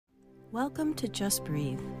Welcome to Just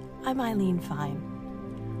Breathe. I'm Eileen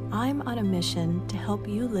Fine. I'm on a mission to help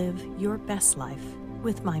you live your best life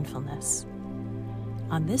with mindfulness.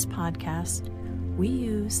 On this podcast, we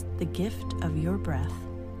use the gift of your breath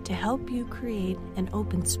to help you create an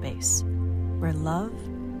open space where love,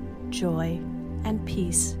 joy, and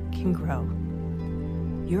peace can grow.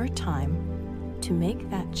 Your time to make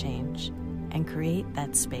that change and create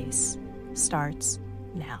that space starts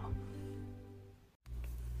now.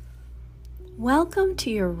 Welcome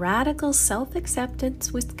to your Radical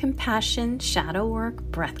Self-Acceptance with Compassion Shadow Work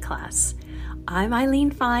Breath class. I'm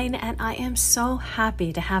Eileen Fine, and I am so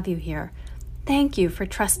happy to have you here. Thank you for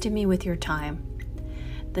trusting me with your time.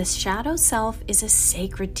 The shadow self is a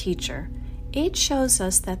sacred teacher. It shows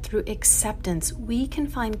us that through acceptance, we can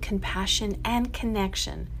find compassion and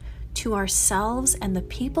connection to ourselves and the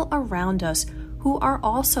people around us who are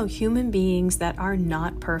also human beings that are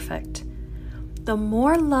not perfect. The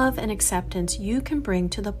more love and acceptance you can bring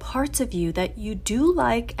to the parts of you that you do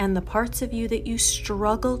like and the parts of you that you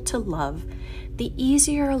struggle to love, the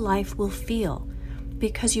easier life will feel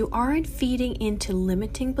because you aren't feeding into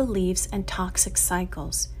limiting beliefs and toxic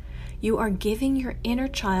cycles. You are giving your inner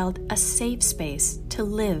child a safe space to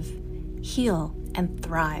live, heal, and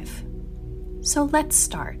thrive. So let's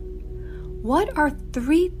start. What are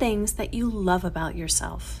 3 things that you love about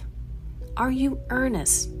yourself? Are you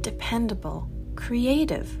earnest, dependable,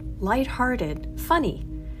 creative, lighthearted, funny?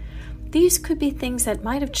 These could be things that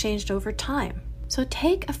might have changed over time. So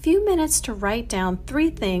take a few minutes to write down 3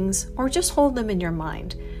 things, or just hold them in your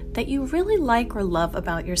mind, that you really like or love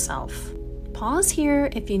about yourself. Pause here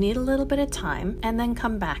if you need a little bit of time, and then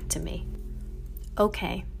come back to me.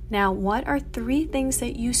 Okay, now what are 3 things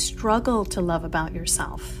that you struggle to love about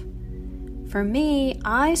yourself? For me,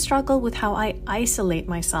 I struggle with how I isolate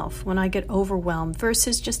myself when I get overwhelmed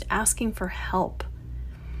versus just asking for help.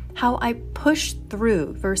 How I push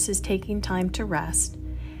through versus taking time to rest.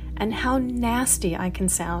 And how nasty I can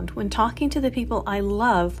sound when talking to the people I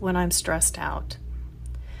love when I'm stressed out.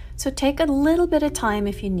 So take a little bit of time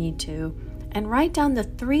if you need to, and write down the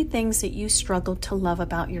 3 things that you struggle to love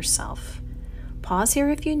about yourself. Pause here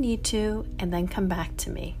if you need to, and then come back to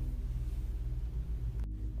me.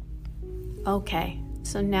 Okay,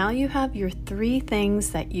 so now you have your 3 things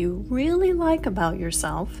that you really like about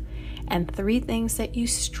yourself and 3 things that you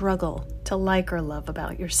struggle to like or love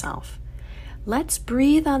about yourself. Let's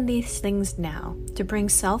breathe on these things now to bring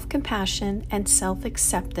self-compassion and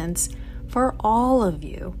self-acceptance for all of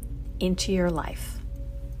you into your life.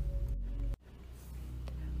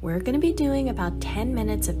 We're going to be doing about 10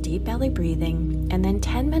 minutes of deep belly breathing and then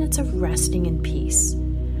 10 minutes of resting in peace.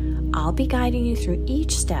 I'll be guiding you through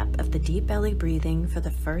each step of the deep belly breathing for the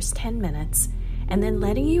first 10 minutes and then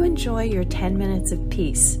letting you enjoy your 10 minutes of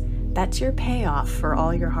peace. That's your payoff for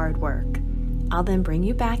all your hard work. I'll then bring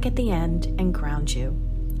you back at the end and ground you.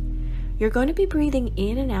 You're going to be breathing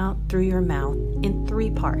in and out through your mouth in 3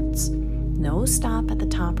 parts. No stop at the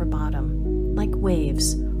top or bottom, like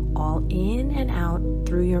waves, all in and out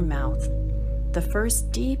through your mouth. The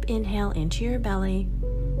first deep inhale into your belly,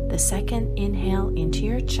 the second inhale into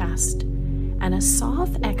your chest, and a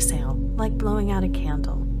soft exhale like blowing out a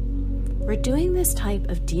candle. We're doing this type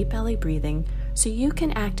of deep belly breathing so you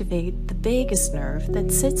can activate the vagus nerve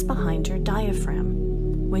that sits behind your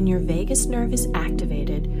diaphragm. When your vagus nerve is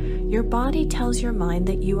activated, your body tells your mind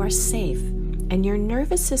that you are safe, and your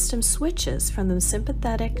nervous system switches from the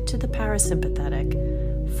sympathetic to the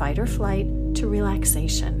parasympathetic, fight or flight to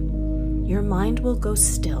relaxation. Your mind will go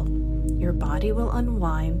still. Your body will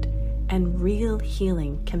unwind, and real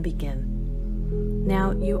healing can begin.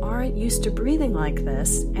 Now, you aren't used to breathing like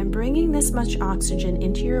this and bringing this much oxygen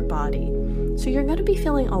into your body, so you're going to be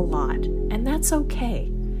feeling a lot, and that's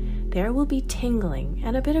okay. There will be tingling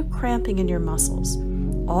and a bit of cramping in your muscles.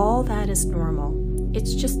 All that is normal.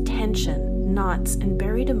 It's just tension, knots, and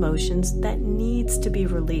buried emotions that needs to be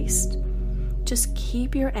released. Just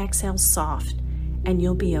keep your exhale soft, and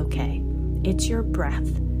you'll be okay. It's your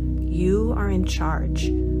breath. You are in charge.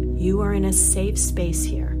 You are in a safe space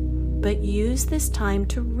here, but use this time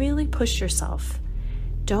to really push yourself.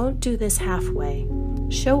 Don't do this halfway.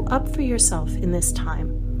 Show up for yourself in this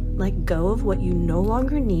time. Let go of what you no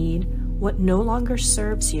longer need, what no longer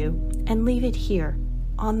serves you, and leave it here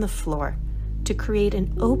on the floor to create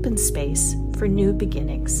an open space for new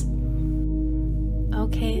beginnings.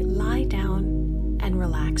 Okay, lie down and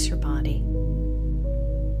relax your body.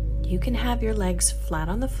 You can have your legs flat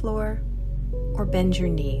on the floor or bend your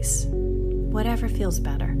knees, whatever feels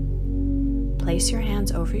better. Place your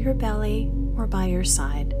hands over your belly or by your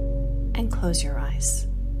side and close your eyes.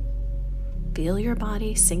 Feel your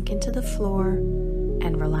body sink into the floor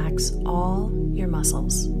and relax all your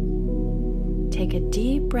muscles. Take a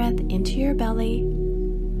deep breath into your belly,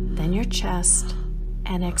 then your chest,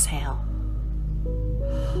 and exhale.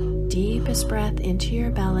 Deepest breath into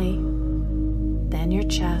your belly, then your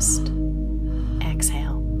chest,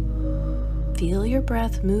 exhale. Feel your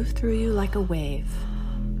breath move through you like a wave.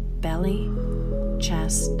 Belly,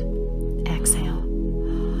 chest, exhale.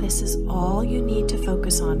 This is all you need to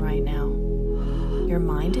focus on right now. Your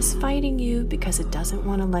mind is fighting you because it doesn't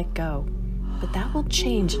want to let go, but that will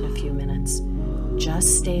change in a few minutes.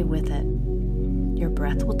 Just stay with it. Your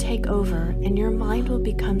breath will take over and your mind will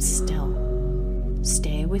become still.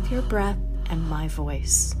 Stay with your breath and my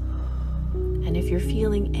voice. And if you're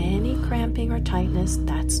feeling any cramping or tightness,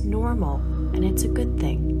 that's normal and it's a good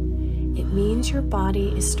thing. It means your body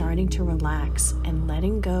is starting to relax and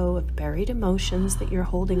letting go of buried emotions that you're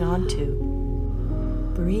holding on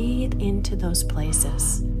to. Breathe into those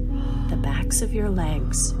places, the backs of your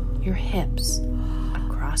legs, your hips,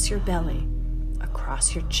 across your belly,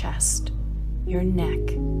 across your chest, your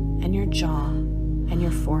neck, and your jaw, and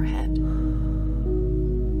your forehead.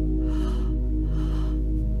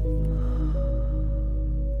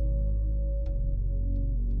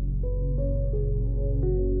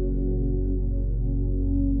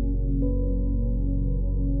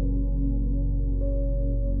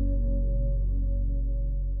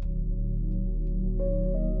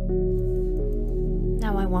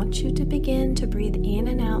 Now I want you to begin to breathe in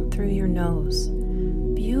and out through your nose.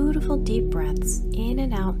 Beautiful deep breaths in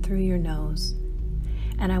and out through your nose.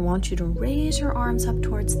 And I want you to raise your arms up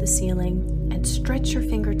towards the ceiling and stretch your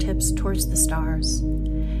fingertips towards the stars.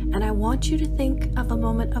 And I want you to think of a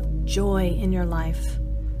moment of joy in your life.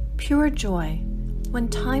 Pure joy, when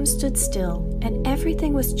time stood still and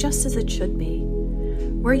everything was just as it should be.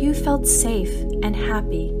 Where you felt safe and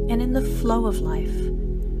happy and in the flow of life.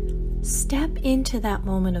 Step into that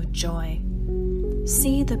moment of joy.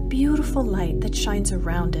 See the beautiful light that shines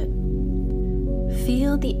around it.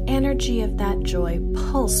 Feel the energy of that joy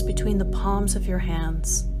pulse between the palms of your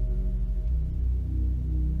hands.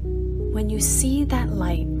 When you see that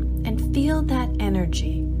light and feel that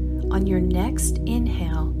energy, on your next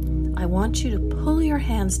inhale, I want you to pull your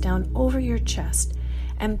hands down over your chest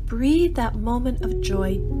and breathe that moment of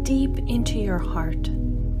joy deep into your heart.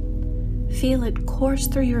 Feel it course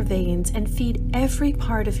through your veins and feed every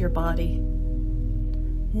part of your body.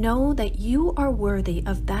 Know that you are worthy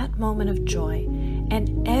of that moment of joy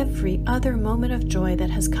and every other moment of joy that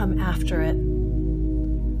has come after it.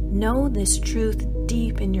 Know this truth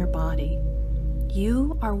deep in your body.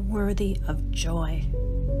 You are worthy of joy.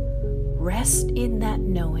 Rest in that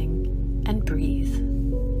knowing and breathe.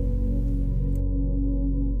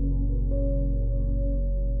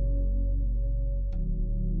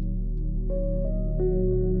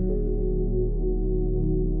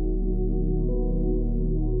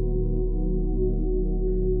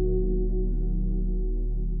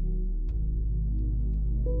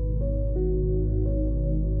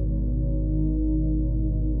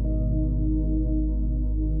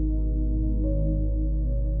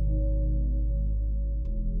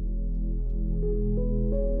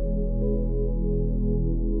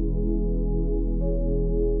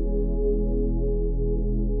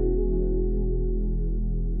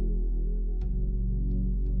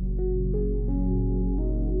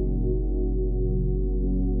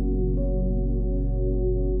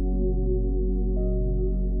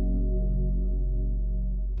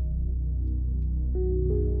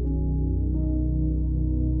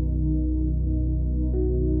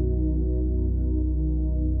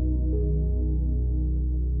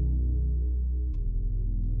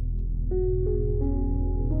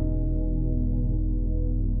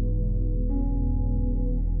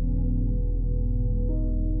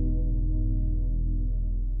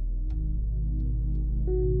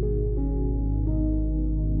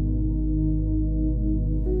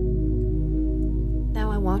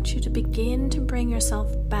 I want you to begin to bring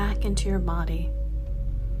yourself back into your body.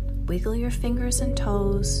 Wiggle your fingers and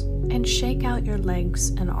toes and shake out your legs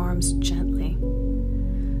and arms gently.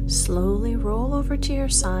 Slowly roll over to your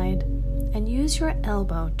side and use your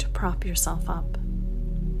elbow to prop yourself up.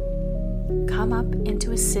 Come up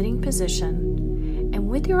into a sitting position and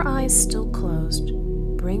with your eyes still closed,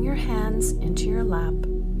 bring your hands into your lap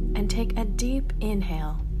and take a deep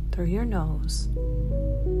inhale through your nose.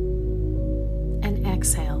 And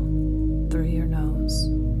exhale through your nose.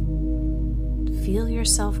 Feel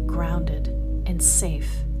yourself grounded and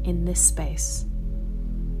safe in this space.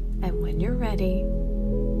 And when you're ready,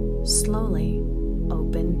 slowly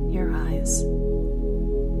open your eyes.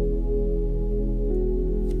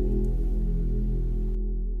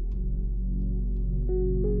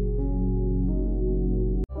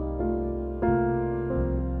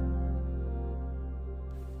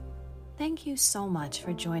 you so much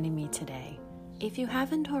for joining me today. If you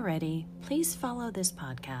haven't already, please follow this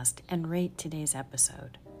podcast and rate today's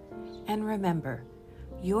episode. And remember,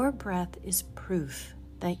 your breath is proof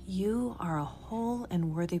that you are a whole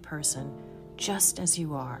and worthy person just as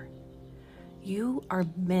you are. You are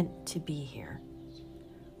meant to be here.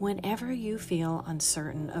 Whenever you feel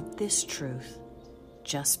uncertain of this truth,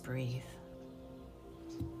 just breathe.